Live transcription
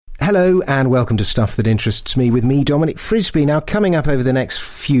Hello and welcome to Stuff That Interests Me with me, Dominic Frisby. Now, coming up over the next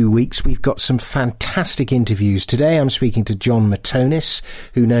few weeks, we've got some fantastic interviews. Today I'm speaking to Jon Matonis,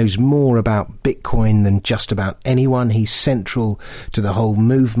 who knows more about Bitcoin than just about anyone. He's central to the whole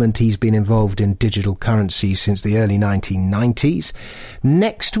movement. He's been involved in digital currencies since the early 1990s.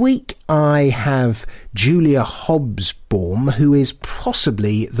 Next week, I have Julia Hobsbawm, who is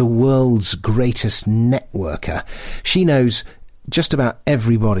possibly the world's greatest networker. She knows just about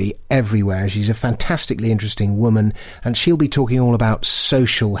everybody everywhere. She's a fantastically interesting woman, and she'll be talking all about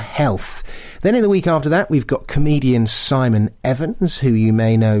social health. Then in the week after that, we've got comedian Simon Evans, who you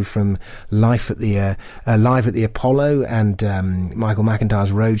may know from Live at the Apollo and Michael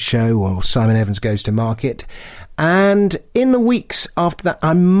McIntyre's Roadshow, or Simon Evans Goes to Market. And in the weeks after that,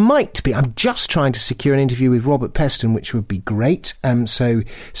 I'm just trying to secure an interview with Robert Peston, which would be great. So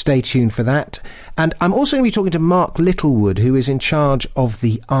stay tuned for that. And I'm also going to be talking to Mark Littlewood, who is in charge of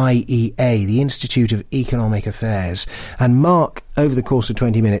the IEA, the Institute of Economic Affairs. And Mark, over the course of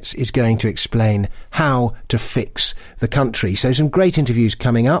 20 minutes, is going to explain how to fix the country. So some great interviews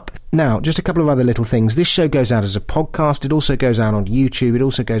coming up. Now, just a couple of other little things. This show goes out as a podcast. It also goes out on YouTube. It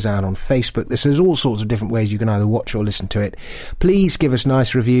also goes out on Facebook. There's all sorts of different ways you can either watch or listen to it. Please give us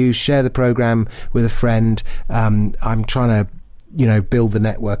nice reviews. Share the program with a friend. I'm trying to, build the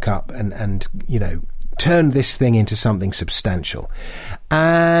network up and turn this thing into something substantial.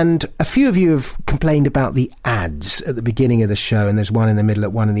 And a few of you have complained about the ads at the beginning of the show, and there's one in the middle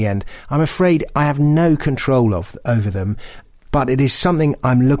and one in the end. I'm afraid I have no control over them, but it is something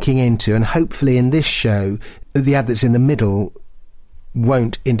I'm looking into, and hopefully in this show, the ad that's in the middle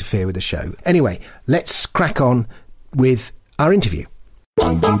won't interfere with the show. Anyway, let's crack on with our interview.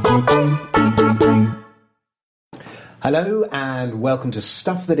 Hello and welcome to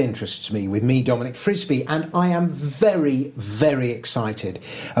Stuff That Interests Me with me, Dominic Frisby, and I am very, very excited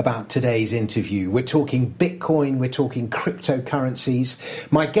about today's interview. We're talking Bitcoin, we're talking cryptocurrencies.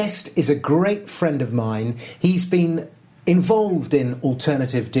 My guest is a great friend of mine. He's been involved in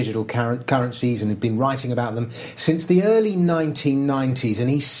alternative digital currencies and had been writing about them since the early 1990s, and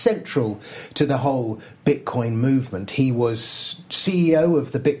he's central to the whole Bitcoin movement. He was CEO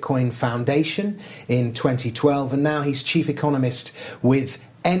of the Bitcoin Foundation in 2012, and now he's chief economist with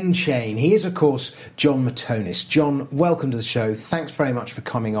nChain. He is, of course, Jon Matonis. Jon, welcome to the show. Thanks very much for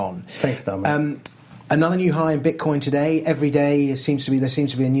coming on. Thanks, Dominic. Another new high in Bitcoin today. Every day there seems to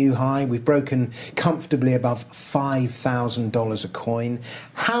be a new high. We've broken comfortably above $5,000 a coin.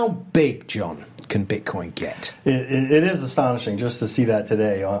 How big, Jon, can Bitcoin get? It is astonishing just to see that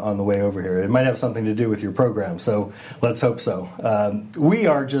today on the way over here. It might have something to do with your program, so let's hope so. We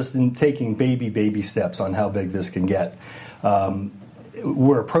are just taking baby steps on how big this can get.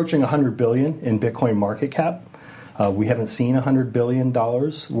 We're approaching $100 billion in Bitcoin market cap. We haven't seen $100 billion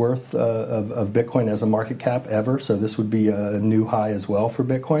worth of Bitcoin as a market cap ever, so this would be a new high as well for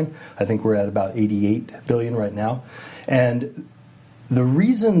Bitcoin. I think we're at about $88 billion right now. And the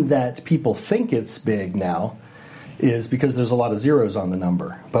reason that people think it's big now is because there's a lot of zeros on the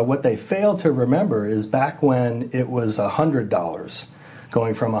number. But what they fail to remember is back when it was $100,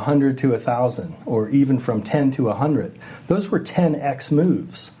 going from 100 to 1,000, or even from 10 to 100, those were 10x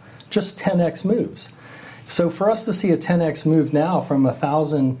moves, just 10x moves. So for us to see a 10x move now from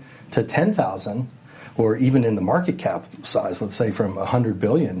 1,000 to 10,000, or even in the market cap size, let's say from 100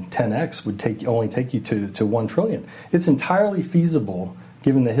 billion, 10x would only take you to 1 trillion. It's entirely feasible,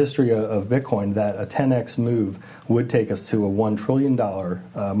 given the history of Bitcoin, that a 10x move would take us to a $1 trillion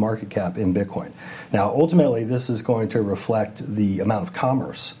market cap in Bitcoin. Now, ultimately, this is going to reflect the amount of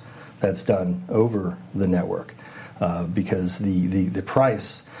commerce that's done over the network, because the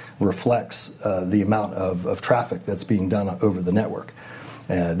price reflects the amount of traffic that's being done over the network.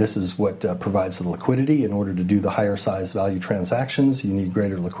 This is what provides the liquidity. In order to do the higher size value transactions, you need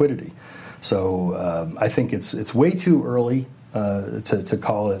greater liquidity. So I think it's way too early to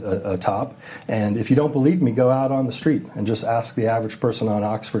call it a top. And if you don't believe me, go out on the street and just ask the average person on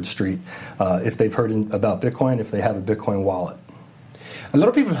Oxford Street if they've heard about Bitcoin, if they have a Bitcoin wallet. A lot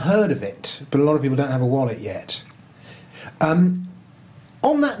of people have heard of it, but a lot of people don't have a wallet yet.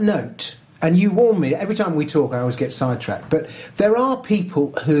 On that note, and you warn me, every time we talk I always get sidetracked, but there are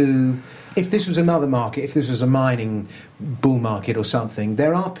people who, if this was another market, if this was a mining bull market or something,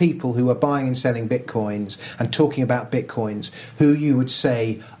 there are people who are buying and selling Bitcoins and talking about Bitcoins who you would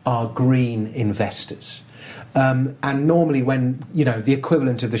say are green investors. And normally when, the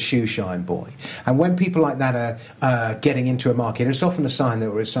equivalent of the shoe shine boy. And when people like that are getting into a market, it's often a sign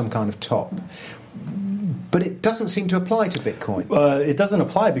that we're at some kind of top. But it doesn't seem to apply to Bitcoin. It doesn't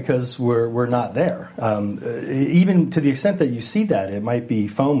apply because we're not there. Even to the extent that you see that, it might be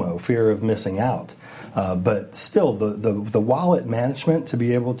FOMO, fear of missing out. But still, the wallet management, to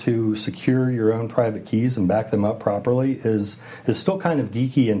be able to secure your own private keys and back them up properly is still kind of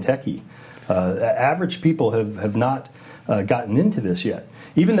geeky and techie. Average people have not gotten into this yet.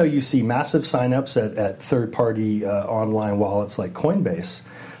 Even though you see massive signups at third-party online wallets like Coinbase,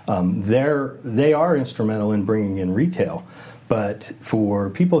 they are instrumental in bringing in retail. But for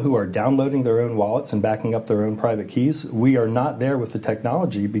people who are downloading their own wallets and backing up their own private keys, we are not there with the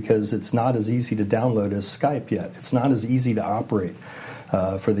technology because it's not as easy to download as Skype yet. It's not as easy to operate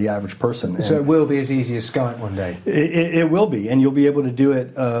for the average person. So it will be as easy as Skype one day? It will be, and you'll be able to do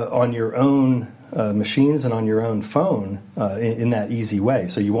it on your own machines and on your own phone in that easy way.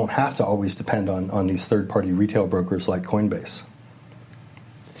 So you won't have to always depend on these third-party retail brokers like Coinbase.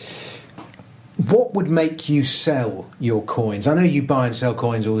 What would make you sell your coins? I know you buy and sell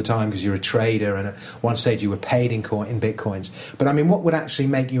coins all the time because you're a trader, and at one stage you were paid in Bitcoins. But I mean, what would actually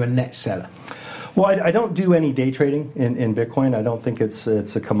make you a net seller? Well, I don't do any day trading in Bitcoin. I don't think it's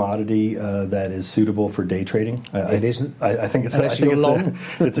a commodity that is suitable for day trading. It isn't? I think it's long.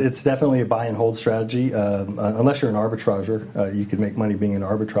 It's definitely a buy and hold strategy. Unless you're an arbitrager, you could make money being an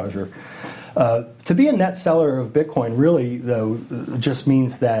arbitrager. To be a net seller of Bitcoin really, though, just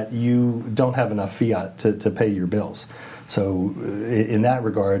means that you don't have enough fiat to pay your bills. So in that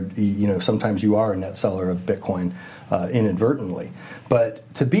regard, sometimes you are a net seller of Bitcoin inadvertently.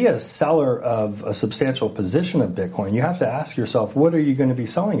 But to be a seller of a substantial position of Bitcoin, you have to ask yourself, what are you going to be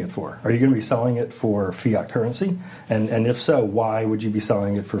selling it for? Are you going to be selling it for fiat currency? And if so, why would you be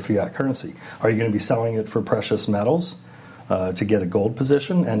selling it for fiat currency? Are you going to be selling it for precious metals? To get a gold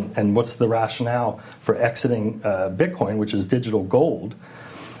position, and what's the rationale for exiting Bitcoin, which is digital gold,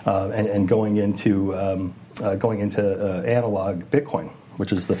 and going into analog Bitcoin,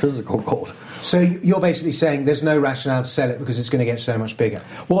 which is the physical gold. So you're basically saying there's no rationale to sell it because it's going to get so much bigger?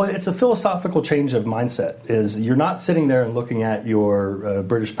 Well, it's a philosophical change of mindset. Is you're not sitting there and looking at your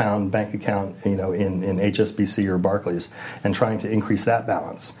British pound bank account, in HSBC or Barclays, and trying to increase that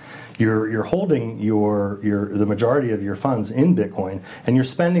balance. You're holding the majority of your funds in Bitcoin, and you're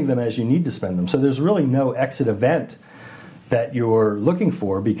spending them as you need to spend them. So there's really no exit event that you're looking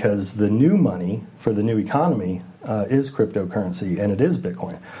for, because the new money for the new economy is cryptocurrency, and it is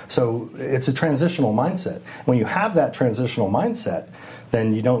Bitcoin. So it's a transitional mindset. When you have that transitional mindset,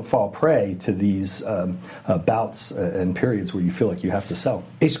 then you don't fall prey to these bouts and periods where you feel like you have to sell.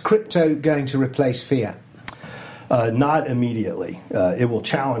 Is crypto going to replace fiat? Not immediately. It will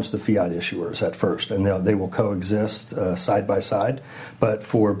challenge the fiat issuers at first, and they will coexist side by side. But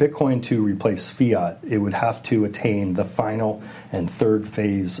for Bitcoin to replace fiat, it would have to attain the final and third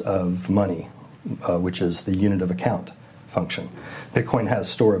phase of money, which is the unit of account function. Bitcoin has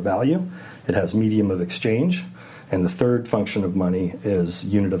store of value, it has medium of exchange, and the third function of money is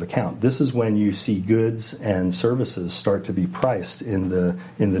unit of account. This is when you see goods and services start to be priced in the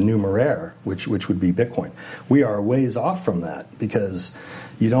numeraire, which would be Bitcoin. We are a ways off from that because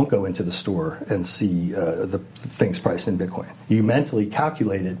you don't go into the store and see the things priced in Bitcoin. You mentally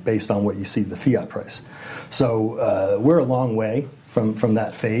calculate it based on what you see the fiat price. So we're a long way from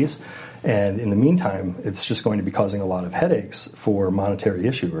that phase. And in the meantime, it's just going to be causing a lot of headaches for monetary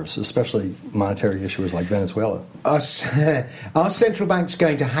issuers, especially monetary issuers like Venezuela. Are central banks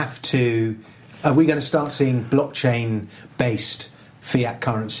going to have to... Are we going to start seeing blockchain-based fiat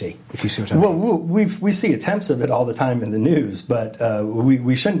currency, if you see what I mean? Well, we see attempts of it all the time in the news, but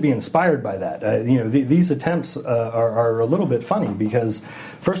we shouldn't be inspired by that. These attempts are a little bit funny because,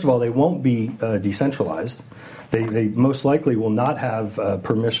 first of all, they won't be decentralized. They most likely will not have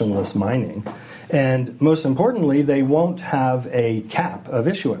permissionless mining. And most importantly, they won't have a cap of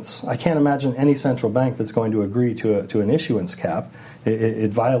issuance. I can't imagine any central bank that's going to agree to an issuance cap.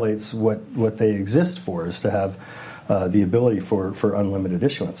 It violates what they exist for, is to have the ability for unlimited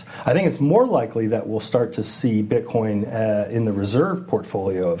issuance. I think it's more likely that we'll start to see Bitcoin in the reserve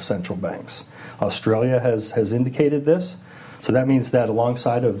portfolio of central banks. Australia has indicated this. So that means that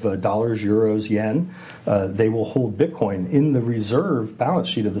alongside of dollars, euros, yen, they will hold Bitcoin in the reserve balance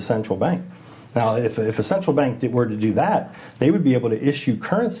sheet of the central bank. Now, if a central bank were to do that, they would be able to issue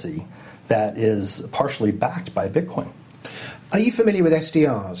currency that is partially backed by Bitcoin. Are you familiar with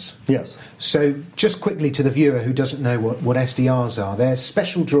SDRs? Yes. So just quickly to the viewer who doesn't know what SDRs are, they're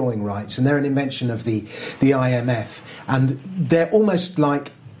special drawing rights, and they're an invention of the IMF, and they're almost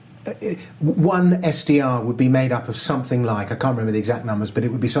like... One SDR would be made up of something like, I can't remember the exact numbers, but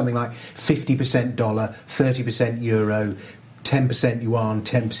it would be something like 50% dollar, 30% euro, 10% 10% yuan,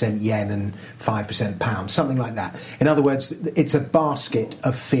 10% yen, and 5% pound, something like that. In other words, it's a basket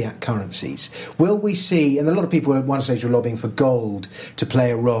of fiat currencies. Will we see, and a lot of people at one stage were lobbying for gold to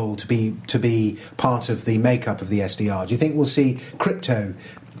play a role, to be part of the makeup of the SDR. Do you think we'll see crypto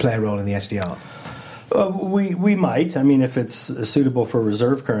play a role in the SDR? We might. I mean, if it's suitable for a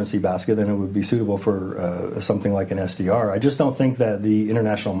reserve currency basket, then it would be suitable for something like an SDR. I just don't think that the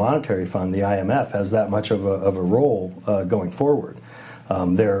International Monetary Fund, the IMF, has that much of a role going forward.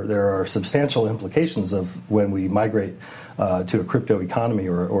 There are substantial implications of when we migrate to a crypto economy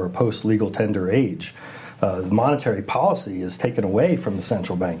or a post-legal tender age. Monetary policy is taken away from the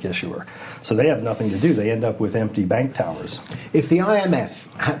central bank issuer. So they have nothing to do. They end up with empty bank towers. If the IMF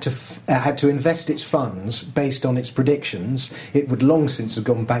had to invest its funds based on its predictions, it would long since have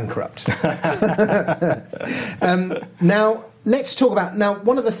gone bankrupt. Now, let's talk about... Now,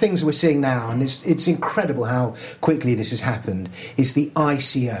 one of the things we're seeing now, and it's incredible how quickly this has happened, is the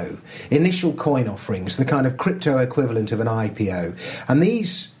ICO, initial coin offerings, the kind of crypto equivalent of an IPO. And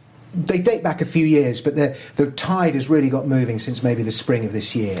these... They date back a few years, but the tide has really got moving since maybe the spring of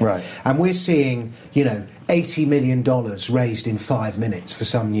this year. Right. And we're seeing, $80 million raised in 5 minutes for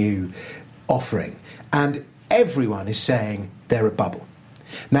some new offering. And everyone is saying they're a bubble.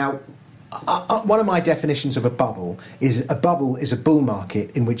 Now, one of my definitions of a bubble is a bull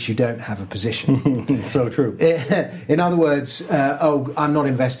market in which you don't have a position. So true. In other words, I'm not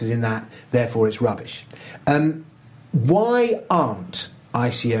invested in that, therefore it's rubbish. Why aren't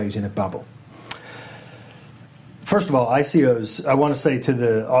ICOs in a bubble? First of all, ICOs, I want to say to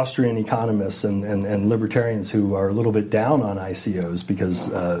the Austrian economists and libertarians who are a little bit down on ICOs because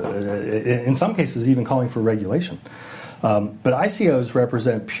in some cases even calling for regulation. But ICOs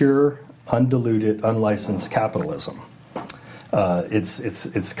represent pure, undiluted, unlicensed capitalism.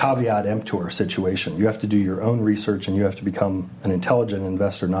 It's caveat emptor situation. You have to do your own research and you have to become an intelligent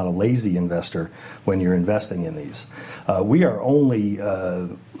investor, not a lazy investor, when you're investing in these. We are only,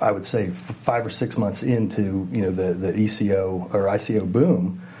 I would say, 5 or 6 months into the ECO or ICO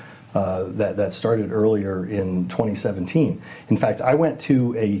boom that started earlier in 2017. In fact, I went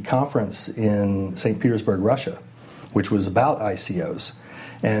to a conference in St. Petersburg, Russia, which was about ICOs.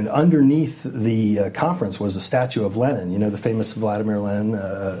 And underneath the conference was a statue of Lenin, the famous Vladimir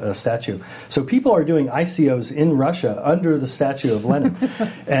Lenin statue. So people are doing ICOs in Russia under the statue of Lenin.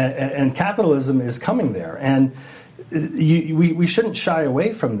 and capitalism is coming there. And we shouldn't shy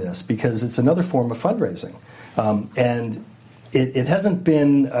away from this because it's another form of fundraising. And it hasn't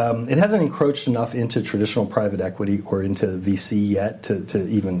encroached enough into traditional private equity or into VC yet to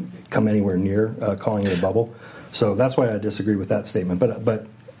even come anywhere near calling it a bubble. So that's why I disagree with that statement. But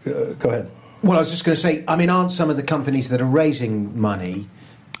go ahead. Well, I was just going to say, aren't some of the companies that are raising money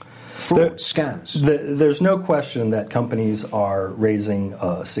fraud, scams? There's no question that companies are raising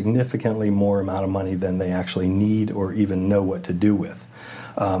a significantly more amount of money than they actually need or even know what to do with.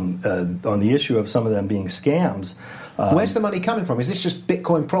 On the issue of some of them being scams... Where's the money coming from? Is this just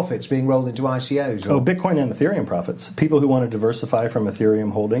Bitcoin profits being rolled into ICOs? Or? Bitcoin and Ethereum profits. People who want to diversify from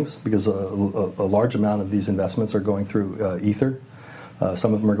Ethereum holdings, because a large amount of these investments are going through Ether.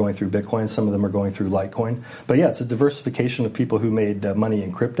 Some of them are going through Bitcoin. Some of them are going through Litecoin. But yeah, it's a diversification of people who made money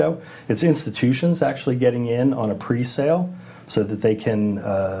in crypto. It's institutions actually getting in on a pre-sale so that they can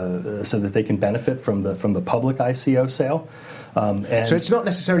benefit from the public ICO sale. So it's not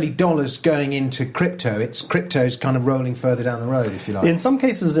necessarily dollars going into crypto, it's crypto's kind of rolling further down the road, if you like. In some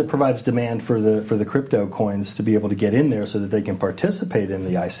cases it provides demand for the crypto coins to be able to get in there so that they can participate in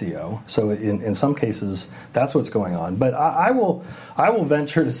the ICO. So in some cases that's what's going on. But I will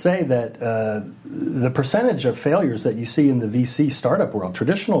venture to say that the percentage of failures that you see in the VC startup world,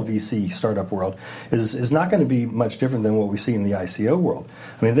 traditional VC startup world, is not going to be much different than what we see in the ICO world.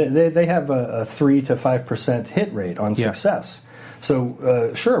 I mean, they have a 3 to 5% hit rate on success.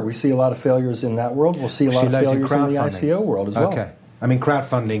 So, sure, we see a lot of failures in that world. We'll see a lot of failures in the ICO world as well. Okay. I mean,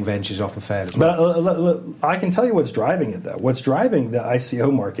 crowdfunding ventures often fail as well. But I can tell you what's driving it, though. What's driving the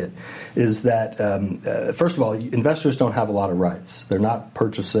ICO market is that, first of all, investors don't have a lot of rights. They're not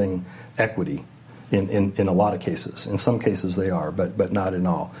purchasing equity in a lot of cases. In some cases they are, but not in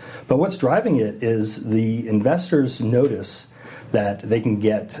all. But what's driving it is the investors notice that they can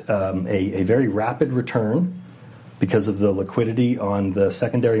get a very rapid return because of the liquidity on the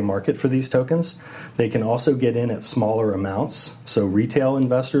secondary market for these tokens. They can also get in at smaller amounts. So retail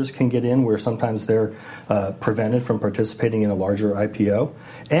investors can get in where sometimes they're prevented from participating in a larger IPO.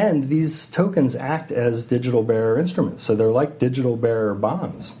 And these tokens act as digital bearer instruments. So they're like digital bearer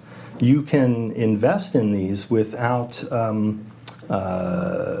bonds. You can invest in these without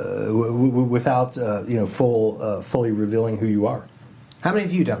without fully revealing who you are. How many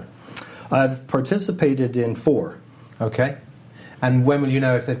have you done? I've participated in 4. Okay. And when will you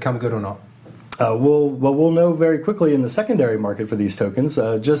know if they've come good or not? We'll know very quickly in the secondary market for these tokens.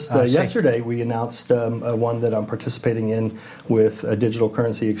 Yesterday, we announced one that I'm participating in with a digital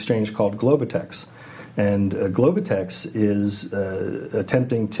currency exchange called Globotex. And Globotex is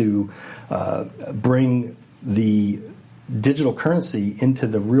attempting to bring the digital currency into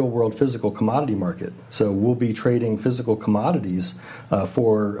the real-world physical commodity market. So we'll be trading physical commodities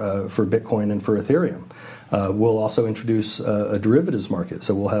for Bitcoin and for Ethereum. We'll also introduce a derivatives market,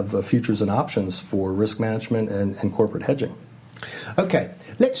 so we'll have futures and options for risk management and corporate hedging. Okay,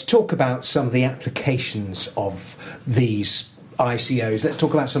 let's talk about some of the applications of these ICOs. Let's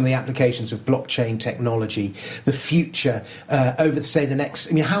talk about some of the applications of blockchain technology, the future over, say, the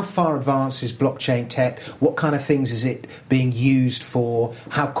next... I mean, how far advanced is blockchain tech? What kind of things is it being used for?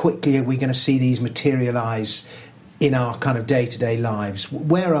 How quickly are we going to see these materialise in our kind of day-to-day lives?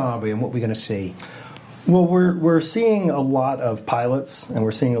 Where are we and what are we going to see? Well, we're seeing a lot of pilots, and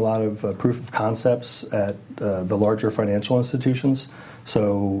we're seeing a lot of proof of concepts at the larger financial institutions.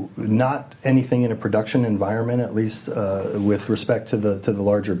 So not anything in a production environment, at least with respect to the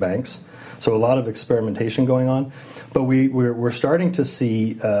larger banks. So a lot of experimentation going on. But we're starting to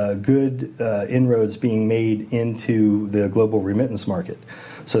see good inroads being made into the global remittance market.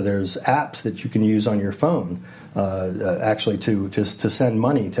 So there's apps that you can use on your phone actually to send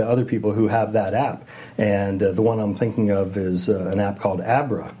money to other people who have that app. And the one I'm thinking of is an app called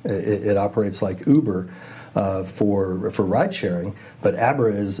Abra. It operates like Uber for ride sharing, but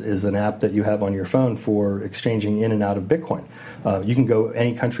Abra is an app that you have on your phone for exchanging in and out of Bitcoin. You can go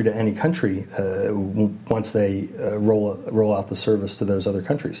any country to any country once they roll out the service to those other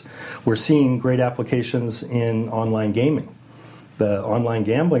countries. We're seeing great applications in online gaming. The online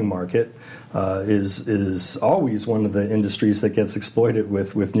gambling market is always one of the industries that gets exploited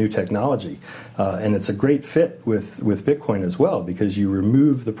with new technology, and it's a great fit with Bitcoin as well, because you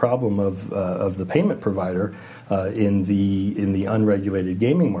remove the problem of the payment provider in the unregulated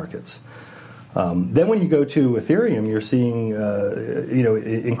gaming markets. Then when you go to Ethereum, you're seeing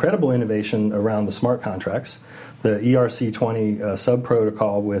incredible innovation around the smart contracts. The ERC20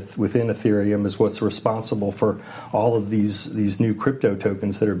 sub-protocol within Ethereum is what's responsible for all of these new crypto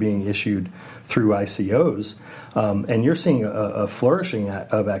tokens that are being issued through ICOs. And you're seeing a flourishing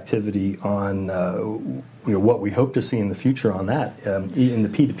of activity on what we hope to see in the future on that, in the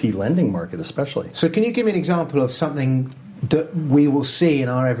P2P lending market especially. So can you give me an example of something that we will see in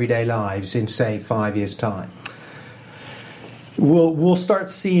our everyday lives in, say, 5 years' time? We'll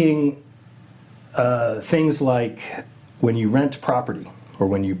start seeing things like when you rent property or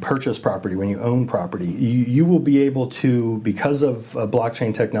when you purchase property, when you own property, you will be able to, because of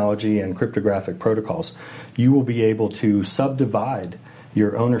blockchain technology and cryptographic protocols, you will be able to subdivide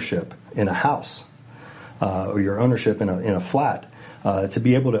your ownership in a house or your ownership in a flat to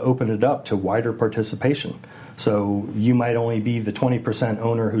be able to open it up to wider participation. So you might only be the 20%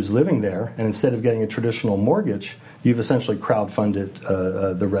 owner who's living there, and instead of getting a traditional mortgage, you've essentially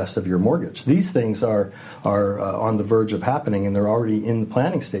crowdfunded the rest of your mortgage. These things are on the verge of happening, and they're already in the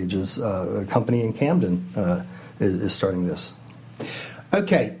planning stages. A company in Camden is starting this.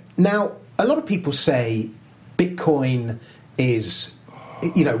 Okay, now a lot of people say Bitcoin is,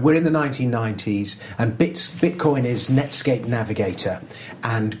 we're in the 1990s, and Bitcoin is Netscape Navigator,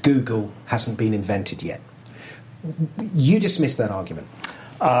 and Google hasn't been invented yet. You dismiss that argument.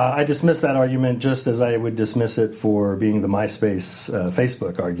 I dismiss that argument just as I would dismiss it for being the MySpace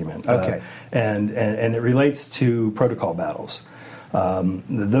Facebook argument. Okay. And it relates to protocol battles.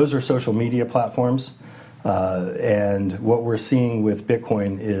 Those are social media platforms, and what we're seeing with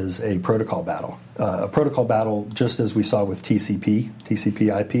Bitcoin is a protocol battle. A protocol battle just as we saw with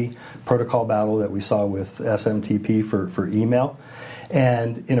TCP/IP, protocol battle that we saw with SMTP for email.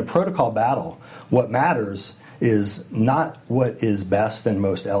 And in a protocol battle, what matters is not what is best and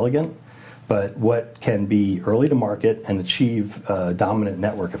most elegant, but what can be early to market and achieve a dominant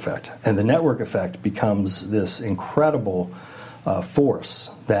network effect. And the network effect becomes this incredible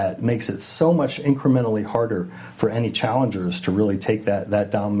force that makes it so much incrementally harder for any challengers to really take that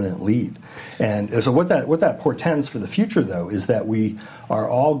dominant lead. And so what that portends for the future, though, is that we are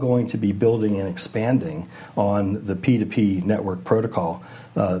all going to be building and expanding on the P2P network protocol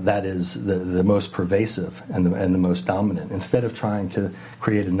that is the most pervasive and the most dominant, instead of trying to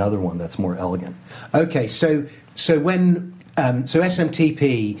create another one that's more elegant. Okay, so when so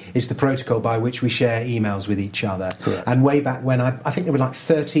SMTP is the protocol by which we share emails with each other. Correct. And way back when, I think there were like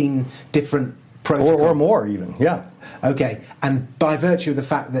 13 different protocol. Or more even, yeah. Okay, and by virtue of the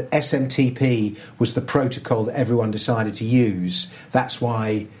fact that SMTP was the protocol that everyone decided to use, that's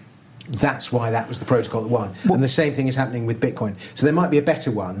why that was the protocol that won. And the same thing is happening with Bitcoin. So there might be a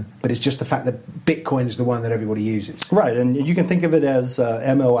better one, but it's just the fact that Bitcoin is the one that everybody uses. Right, and you can think of it as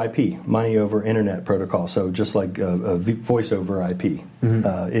MOIP, Money Over Internet Protocol, so just like voice over IP.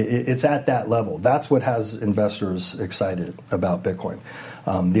 It's at that level. That's what has investors excited about Bitcoin.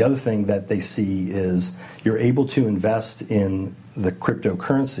 The other thing that they see is you're able to invest in the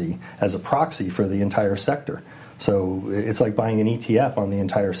cryptocurrency as a proxy for the entire sector. So it's like buying an ETF on the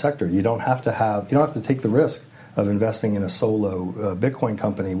entire sector. You don't have to take the risk of investing in a solo Bitcoin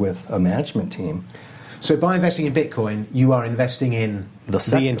company with a management team. So by investing in Bitcoin, you are investing in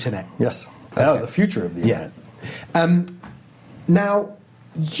the internet. Yes, okay. The future of the internet. Now,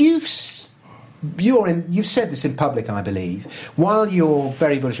 you've said this in public, I believe. While you're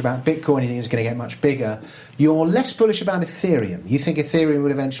very bullish about Bitcoin, you think it's going to get much bigger, you're less bullish about Ethereum. You think Ethereum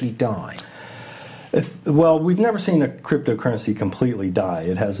will eventually die. Well, we've never seen a cryptocurrency completely die.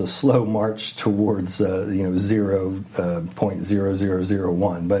 It has a slow march towards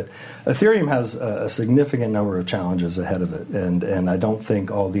 0.0001. But Ethereum has a significant number of challenges ahead of it, and I don't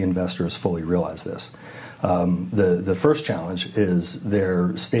think all the investors fully realize this. The first challenge is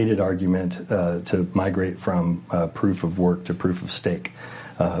their stated argument to migrate from proof of work to proof of stake.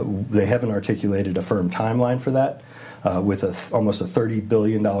 They haven't articulated a firm timeline for that. With almost a $30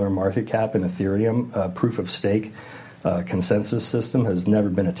 billion market cap in Ethereum, proof of stake consensus system has never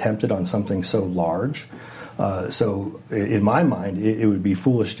been attempted on something so large. So in my mind, it would be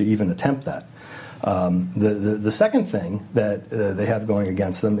foolish to even attempt that. The second thing that they have going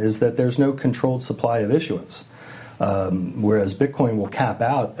against them is that there's no controlled supply of issuance. Whereas Bitcoin will cap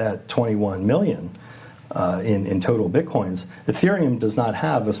out at 21 million in total Bitcoins, Ethereum does not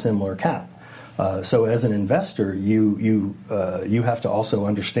have a similar cap. So as an investor, you have to also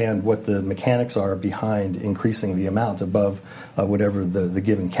understand what the mechanics are behind increasing the amount above whatever the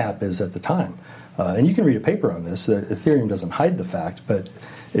given cap is at the time. And you can read a paper on this. Ethereum doesn't hide the fact, but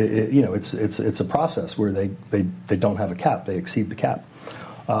it's a process where they don't have a cap. They exceed the cap.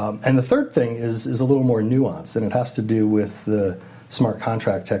 And the third thing is a little more nuanced, and it has to do with the smart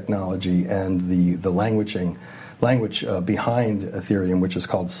contract technology and the language behind Ethereum, which is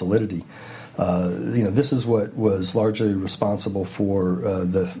called Solidity. This is what was largely responsible for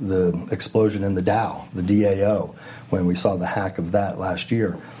the explosion in the DAO, the DAO, when we saw the hack of that last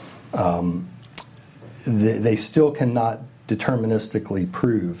year. They still cannot deterministically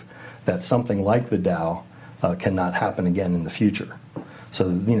prove that something like the DAO cannot happen again in the future. So,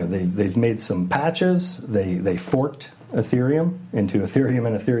 they've made some patches. They forked Ethereum into Ethereum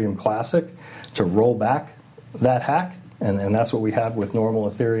and Ethereum Classic to roll back that hack, and that's what we have with normal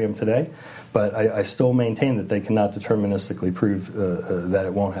Ethereum today. But I still maintain that they cannot deterministically prove that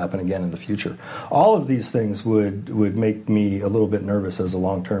it won't happen again in the future. All of these things would make me a little bit nervous as a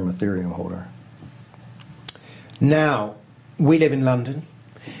long-term Ethereum holder. Now, we live in London.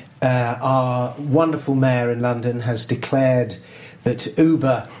 Our wonderful mayor in London has declared that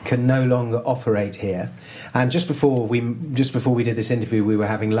Uber can no longer operate here. And just before we did this interview, we were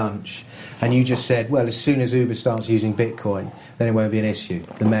having lunch, and you just said, well, as soon as Uber starts using Bitcoin, then it won't be an issue.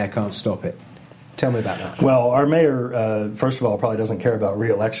 The mayor can't stop it. Tell me about that. Well, our mayor, first of all, probably doesn't care about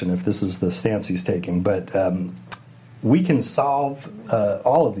re-election if this is the stance he's taking, but we can solve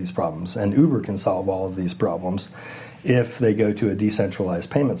all of these problems, and Uber can solve all of these problems if they go to a decentralized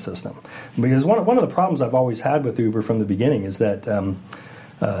payment system. Because one of the problems I've always had with Uber from the beginning is that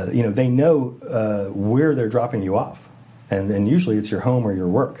they know where they're dropping you off, and usually it's your home or your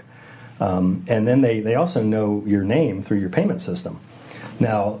work. And then they also know your name through your payment system.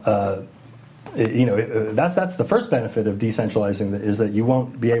 Now, that's the first benefit of decentralizing is that you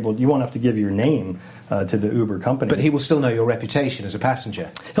won't have to give your name to the Uber company. But he will still know your reputation as a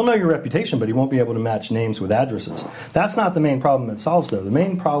passenger. He'll know your reputation, but he won't be able to match names with addresses. That's not the main problem it solves, though. The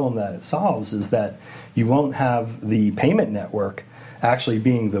main problem that it solves is that you won't have the payment network actually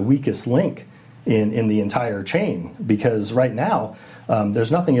being the weakest link in the entire chain, because right now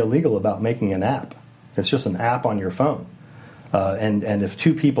there's nothing illegal about making an app. It's just an app on your phone. And if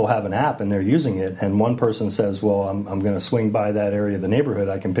two people have an app and they're using it, and one person says, well, I'm going to swing by that area of the neighborhood,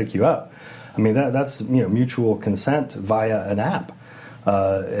 I can pick you up. I mean, that's mutual consent via an app.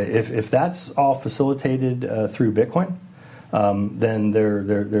 If that's all facilitated through Bitcoin, then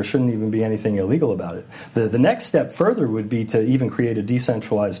there shouldn't even be anything illegal about it. The next step further would be to even create a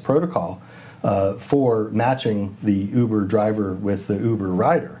decentralized protocol for matching the Uber driver with the Uber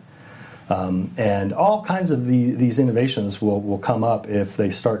rider. And all kinds of these innovations will come up if they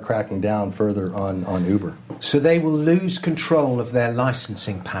start cracking down further on Uber. So they will lose control of their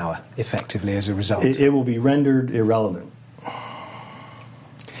licensing power, effectively, as a result. It will be rendered irrelevant.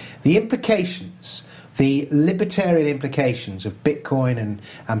 The implications, the libertarian implications of Bitcoin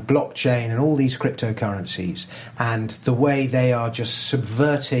and blockchain and all these cryptocurrencies, and the way they are just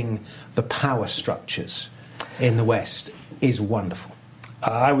subverting the power structures in the West is wonderful.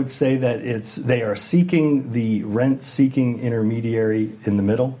 I would say that they are seeking the rent-seeking intermediary in the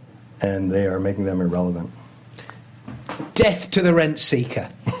middle, and they are making them irrelevant. Death to the rent seeker.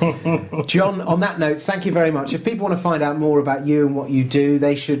 John, on that note, thank you very much. If people want to find out more about you and what you do,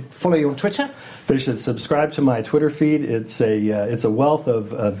 they should follow you on Twitter. They should subscribe to my Twitter feed. It's a wealth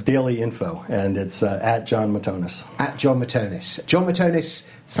of daily info, and it's at John Matonis. At John Matonis. John Matonis,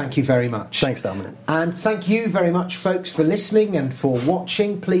 thank you very much. Thanks, Dominic. And thank you very much, folks, for listening and for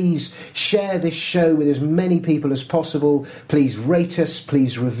watching. Please share this show with as many people as possible. Please rate us.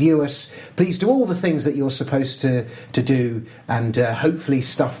 Please review us. Please do all the things that you're supposed to do, and hopefully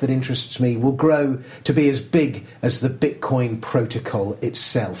stuff that interests me will grow to be as big as the Bitcoin protocol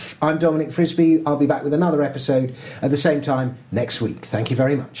itself. I'm Dominic Frisby. I'll be back with another episode at the same time next week. Thank you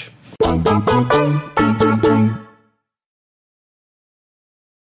very much.